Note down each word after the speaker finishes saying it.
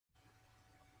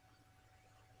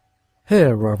Hey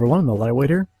everyone, the Lightweight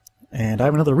here, and I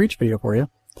have another Reach video for you.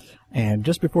 And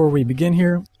just before we begin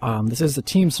here, this is a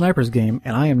Team Snipers game,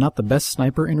 and I am not the best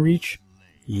sniper in Reach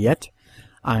yet.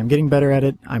 I'm getting better at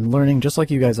it. I'm learning just like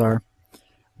you guys are.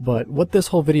 But what this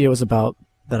whole video is about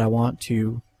that I want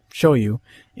to show you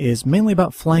is mainly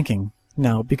about flanking.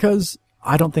 Now, because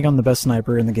I don't think I'm the best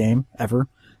sniper in the game, ever,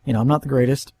 I'm not the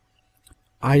greatest,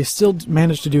 I still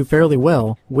manage to do fairly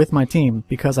well with my team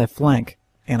because I flank.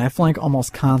 And I flank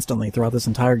almost constantly throughout this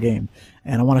entire game.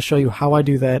 And I want to show you how I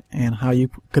do that and how you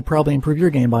could probably improve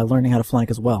your game by learning how to flank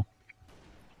as well.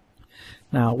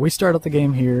 Now, we start out the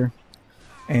game here,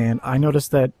 and I notice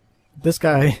that this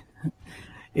guy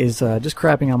is just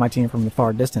crapping on my team from the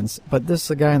far distance. But this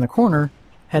guy in the corner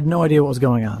had no idea what was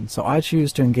going on, so I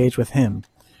choose to engage with him.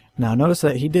 Now, notice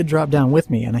that he did drop down with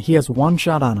me, and he has one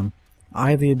shot on him.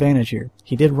 I have the advantage here.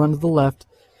 He did run to the left.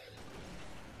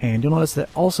 And you'll notice that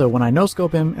also when I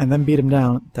no-scope him and then beat him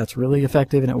down, that's really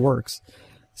effective and it works.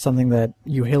 Something that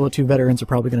you Halo 2 veterans are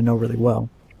probably going to know really well.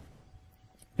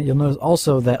 And you'll notice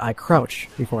also that I crouch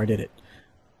before I did it,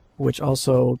 which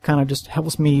also kind of just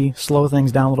helps me slow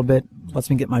things down a little bit, lets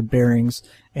me get my bearings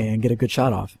and get a good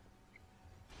shot off.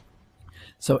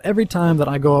 So every time that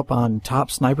I go up on top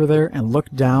sniper there and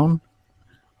look down,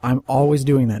 I'm always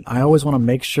doing that. I always want to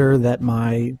make sure that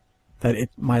my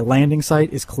landing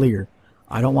site is clear.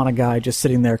 I don't want a guy just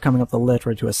sitting there coming up the lift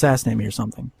ready to assassinate me or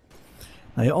something.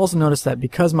 Now you'll also notice that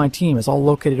because my team is all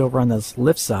located over on this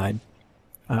lift side,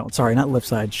 sorry, not lift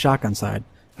side, shotgun side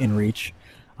in Reach.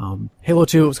 Halo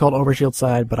 2 it was called overshield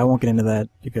side, but I won't get into that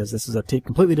because this is a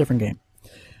completely different game.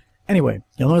 Anyway,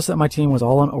 you'll notice that my team was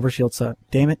all on overshield side.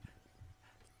 Damn it.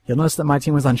 You'll notice that my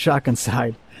team was on shotgun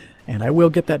side, and I will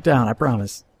get that down, I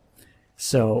promise.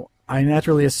 So I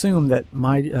naturally assumed that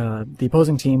the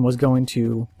opposing team was going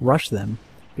to rush them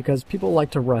because people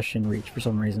like to rush in Reach for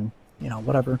some reason.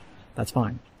 Whatever, that's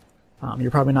fine.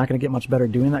 You're probably not going to get much better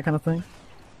doing that kind of thing,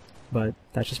 but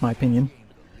that's just my opinion.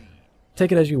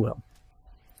 Take it as you will.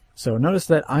 So notice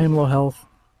that I am low health,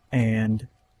 and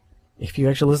if you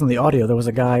actually listen to the audio, there was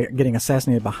a guy getting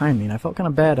assassinated behind me, and I felt kind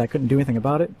of bad. I couldn't do anything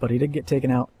about it, but he did get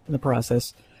taken out in the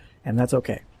process, and that's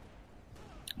okay.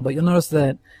 But you'll notice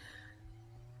that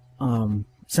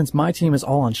since my team is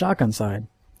all on shotgun side,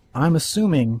 I'm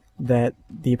assuming that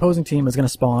the opposing team is going to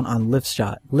spawn on lift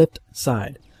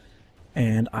side.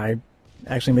 And I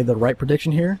actually made the right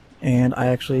prediction here, and I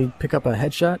actually pick up a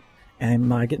headshot,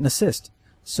 and I get an assist.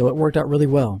 So it worked out really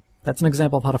well. That's an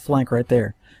example of how to flank right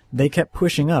there. They kept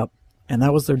pushing up, and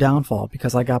that was their downfall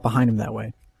because I got behind them that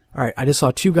way. Alright, I just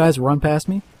saw two guys run past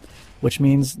me, which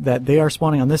means that they are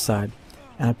spawning on this side,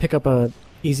 and I pick up a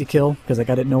easy kill because I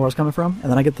didn't know where I was coming from,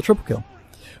 and then I get the triple kill.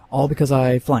 All because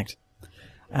I flanked.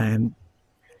 And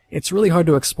it's really hard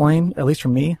to explain, at least for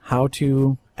me, how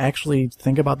to actually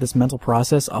think about this mental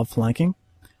process of flanking.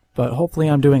 But hopefully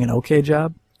I'm doing an okay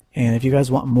job. And if you guys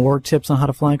want more tips on how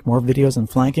to flank, more videos on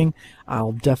flanking,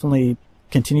 I'll definitely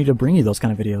continue to bring you those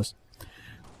kind of videos.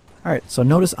 Alright, so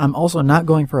notice I'm also not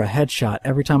going for a headshot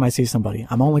every time I see somebody.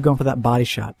 I'm only going for that body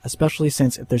shot, especially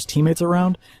since if there's teammates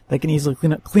around, they can easily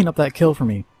clean up that kill for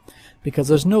me. Because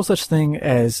there's no such thing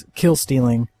as kill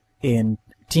stealing in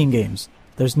team games.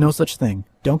 There's no such thing.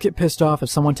 Don't get pissed off if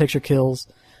someone takes your kills,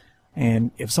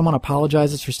 and if someone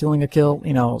apologizes for stealing a kill,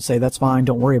 say that's fine,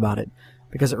 don't worry about it.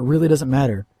 Because it really doesn't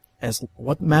matter.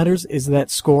 What matters is that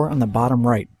score on the bottom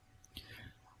right.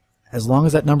 As long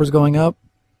as that number's going up,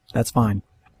 that's fine.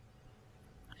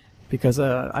 Because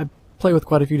I play with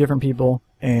quite a few different people,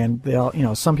 and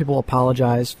they'll, some people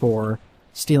apologize for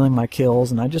stealing my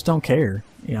kills, and I just don't care.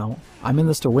 I'm in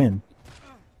this to win.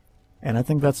 And I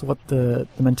think that's what the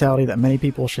mentality that many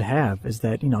people should have, is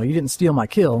that, you didn't steal my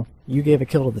kill, you gave a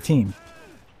kill to the team.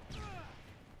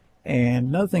 And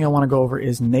another thing I want to go over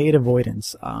is nade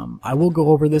avoidance. I will go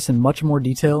over this in much more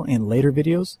detail in later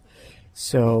videos,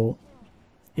 so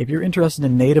if you're interested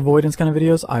in nade avoidance kind of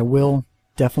videos, I will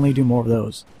definitely do more of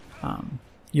those.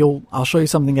 I'll show you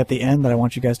something at the end that I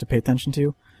want you guys to pay attention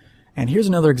to. And here's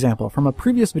another example. From a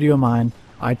previous video of mine,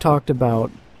 I talked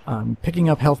about picking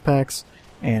up health packs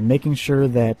and making sure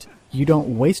that you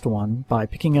don't waste one by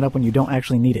picking it up when you don't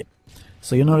actually need it.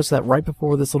 So you'll notice that right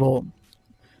before this little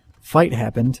fight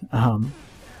happened,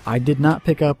 I did not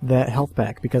pick up that health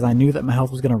pack because I knew that my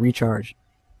health was going to recharge.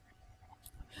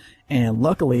 And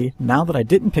luckily, now that I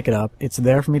didn't pick it up, it's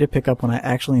there for me to pick up when I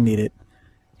actually need it.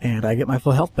 And I get my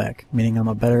full health back, meaning I'm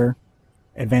a better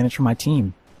advantage for my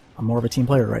team. I'm more of a team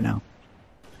player right now.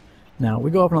 Now,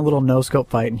 we go up in a little no-scope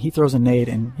fight, and he throws a nade,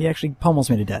 and he actually pummels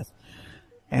me to death.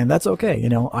 And that's okay,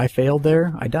 I failed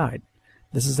there, I died.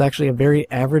 This is actually a very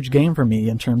average game for me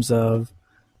in terms of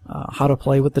how to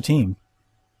play with the team.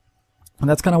 And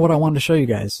that's kind of what I wanted to show you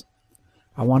guys.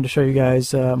 I wanted to show you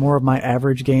guys more of my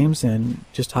average games and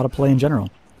just how to play in general.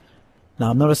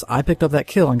 Now notice I picked up that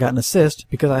kill and got an assist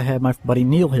because I had my buddy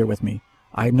Neil here with me.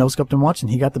 I no-scoped him once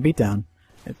and he got the beatdown.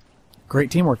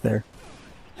 Great teamwork there.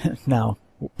 Now,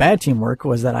 bad teamwork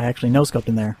was that I actually no-scoped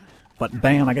him there. But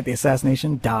bam, I get the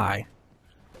assassination, die.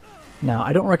 Now,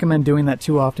 I don't recommend doing that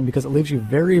too often because it leaves you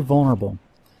very vulnerable.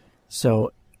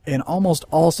 So, in almost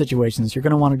all situations, you're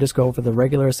going to want to just go for the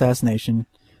regular assassination,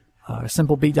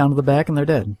 simple beat down to the back, and they're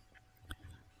dead.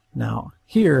 Now,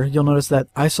 here, you'll notice that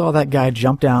I saw that guy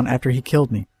jump down after he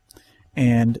killed me.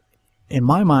 And in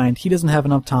my mind, he doesn't have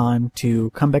enough time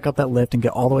to come back up that lift and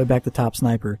get all the way back to top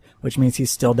sniper, which means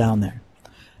he's still down there.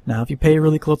 Now, if you pay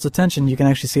really close attention, you can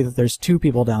actually see that there's 2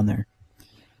 people down there.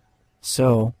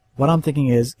 So, what I'm thinking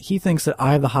is, he thinks that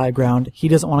I have the high ground. He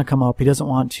doesn't want to come up. He doesn't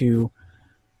want to...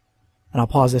 And I'll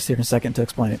pause this here in a second to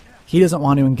explain it. He doesn't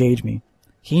want to engage me.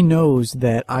 He knows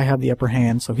that I have the upper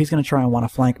hand, so he's going to try and want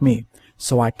to flank me.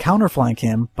 So I counterflank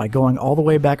him by going all the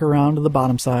way back around to the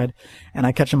bottom side, and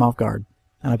I catch him off guard.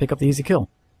 And I pick up the easy kill.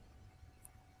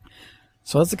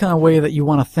 So that's the kind of way that you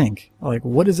want to think. Like,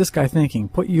 what is this guy thinking?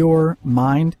 Put your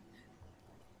mind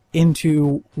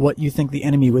into what you think the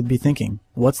enemy would be thinking.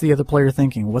 What's the other player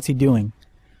thinking? What's he doing?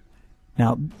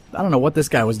 Now, I don't know what this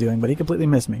guy was doing, but he completely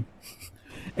missed me.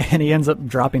 And he ends up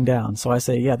dropping down. So I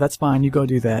say, yeah, that's fine, you go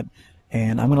do that,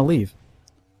 and I'm going to leave.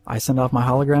 I send off my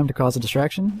hologram to cause a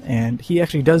distraction, and he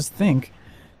actually does think,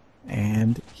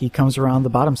 and he comes around the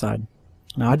bottom side.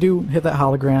 Now, I do hit that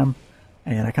hologram,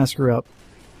 and I kind of screw up,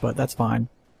 but that's fine.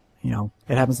 You know,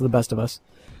 it happens to the best of us.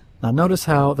 Now, notice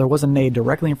how there was a nade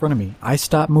directly in front of me. I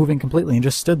stopped moving completely and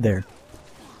just stood there.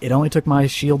 It only took my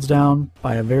shields down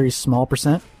by a very small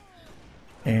 %,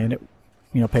 and it,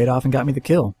 you know, paid off and got me the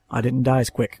kill. I didn't die as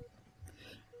quick.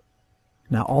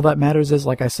 Now, all that matters is,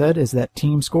 like I said, is that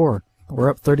team score. We're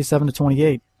up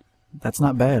 37-28. That's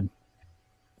not bad.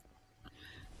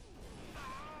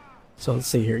 So let's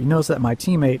see here. You notice that my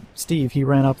teammate, Steve, he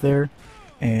ran up there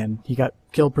and he got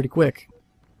killed pretty quick.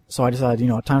 So I decided, you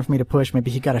know, time for me to push.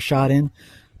 Maybe he got a shot in.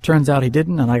 Turns out he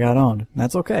didn't and I got owned.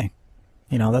 That's okay.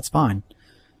 You know, that's fine.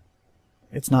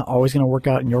 It's not always going to work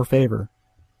out in your favor.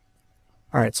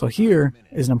 Alright, so here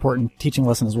is an important teaching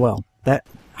lesson as well. That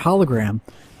hologram,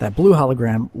 that blue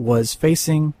hologram, was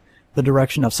facing the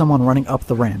direction of someone running up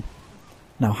the ramp.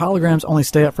 Now, holograms only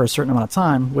stay up for a certain amount of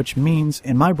time, which means,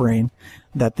 in my brain,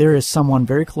 that there is someone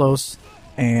very close,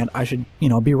 and I should, you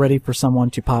know, be ready for someone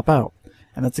to pop out.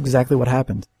 And that's exactly what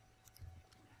happened.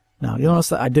 Now, you'll notice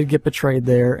that I did get betrayed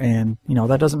there, and, you know,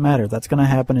 that doesn't matter. That's going to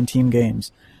happen in team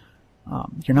games.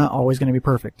 You're not always going to be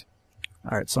perfect.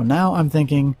 Alright, so now I'm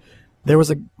thinking there was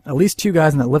at least 2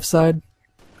 guys on that left side,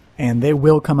 and they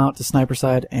will come out to sniper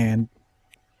side, and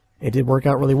it did work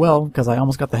out really well because I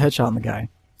almost got the headshot on the guy.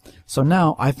 So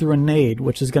now I threw a nade,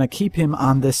 which is going to keep him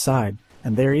on this side,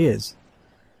 and there he is.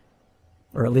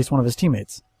 Or at least one of his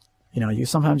teammates. You know,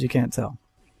 sometimes you can't tell.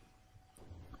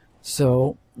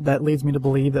 So that leads me to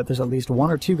believe that there's at least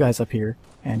 1 or 2 guys up here,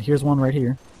 and here's one right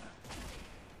here.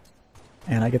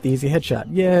 And I get the easy headshot.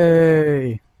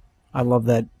 Yay! I love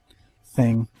that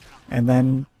thing. And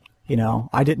then, you know,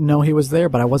 I didn't know he was there,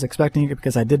 but I was expecting it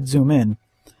because I did zoom in.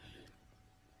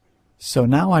 So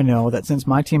now I know that since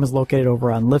my team is located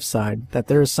over on lift side, that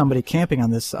there is somebody camping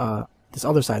on this this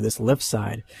other side, this lift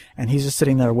side, and he's just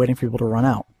sitting there waiting for people to run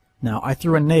out. Now, I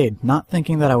threw a nade, not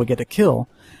thinking that I would get a kill,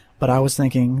 but I was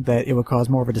thinking that it would cause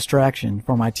more of a distraction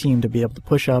for my team to be able to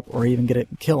push up or even get a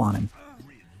kill on him.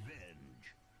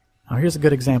 Now, here's a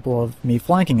good example of me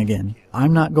flanking again.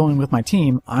 I'm not going with my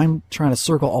team. I'm trying to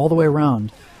circle all the way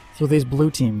around through these blue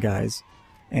team guys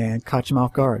and catch him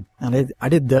off guard. And I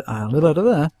did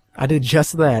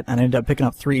just that, and I ended up picking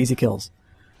up 3 easy kills.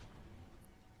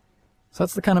 So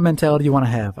that's the kind of mentality you want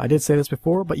to have. I did say this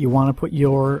before, but you want to put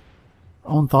your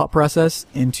own thought process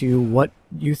into what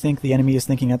you think the enemy is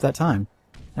thinking at that time.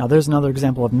 Now there's another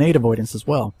example of nade avoidance as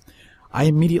well. I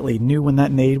immediately knew when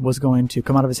that nade was going to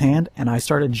come out of his hand, and I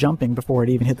started jumping before it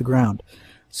even hit the ground.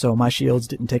 So my shields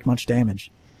didn't take much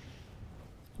damage.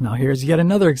 Now here's yet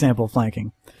another example of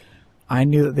flanking. I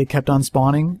knew that they kept on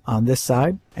spawning on this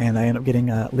side, and I ended up getting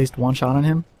at least 1 shot on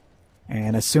him.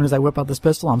 And as soon as I whip out this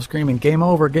pistol, I'm screaming, game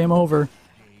over,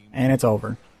 and it's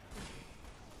over.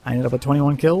 I ended up with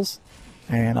 21 kills,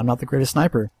 and I'm not the greatest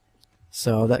sniper.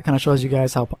 So that kind of shows you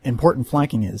guys how important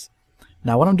flanking is.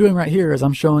 Now what I'm doing right here is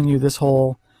I'm showing you this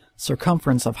whole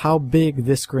circumference of how big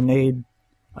this grenade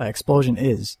explosion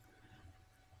is.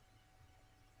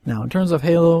 Now in terms of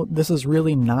Halo, this is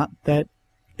really not that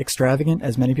extravagant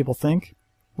as many people think,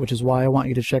 which is why I want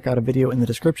you to check out a video in the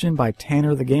description by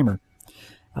Tanner the Gamer.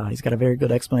 He's got a very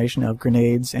good explanation of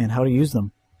grenades and how to use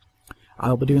them.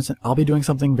 I'll be doing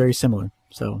something very similar,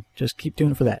 so just keep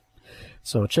tuned for that.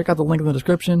 So check out the link in the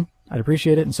description. I'd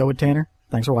appreciate it, and so would Tanner.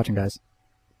 Thanks for watching, guys.